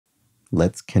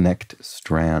Let's connect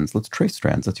strands. Let's trace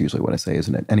strands. That's usually what I say,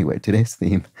 isn't it? Anyway, today's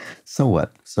theme, so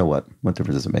what? So what? What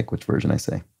difference does it make which version I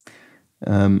say?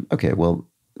 Okay, well,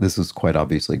 this is quite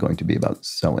obviously going to be about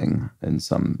sewing in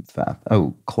some fap.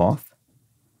 Oh, cloth?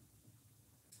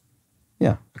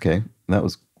 Yeah, okay. That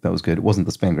was good. It wasn't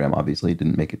the spangram, obviously. It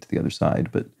didn't make it to the other side,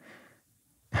 but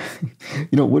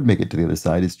you know what would make it to the other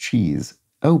side is cheese.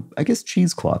 Oh, I guess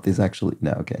cheesecloth is actually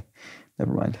no, okay.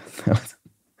 Never mind.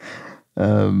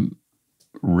 um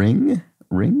ring?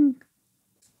 Ring?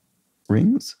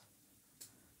 Rings?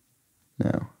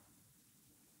 No.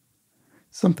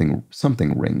 Something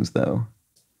rings though.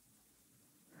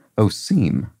 Oh,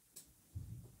 seam.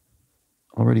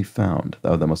 Already found.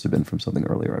 Oh, that must have been from something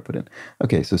earlier I put in.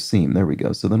 Okay, so seam. There we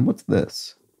go. So then what's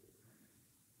this?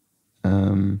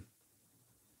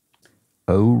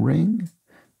 O-ring?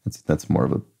 That's more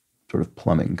of a sort of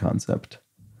plumbing concept.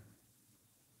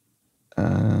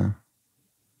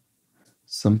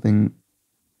 Something.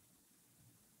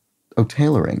 Oh,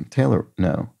 tailoring.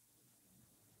 No.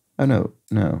 Oh no,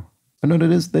 no. Oh no,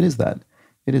 that is that.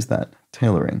 It is that.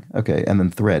 Tailoring. Okay, and then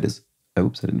thread is.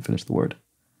 Oops, I didn't finish the word.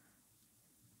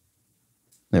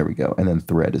 There we go. And then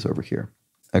thread is over here.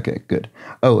 Okay, good.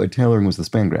 Oh, tailoring was the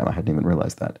spangram. I hadn't even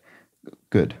realized that.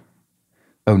 Good.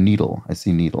 Oh, needle. I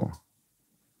see needle.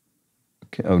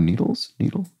 Okay. Oh, needles?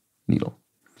 Needle? Needle.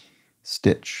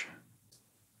 Stitch.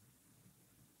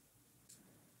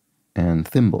 And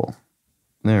thimble.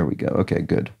 There we go. Okay,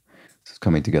 good. This is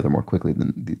coming together more quickly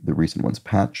than the recent ones.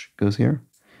 Patch goes here.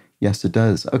 Yes, it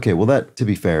does. Okay, well, that, to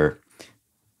be fair,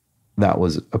 that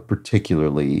was a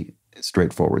particularly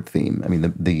straightforward theme. I mean,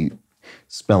 the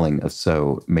spelling of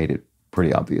sew made it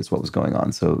pretty obvious what was going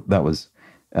on. So that was,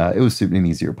 it was an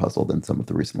easier puzzle than some of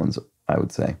the recent ones, I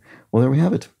would say. Well, there we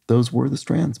have it. Those were the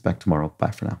strands. Back tomorrow.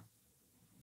 Bye for now.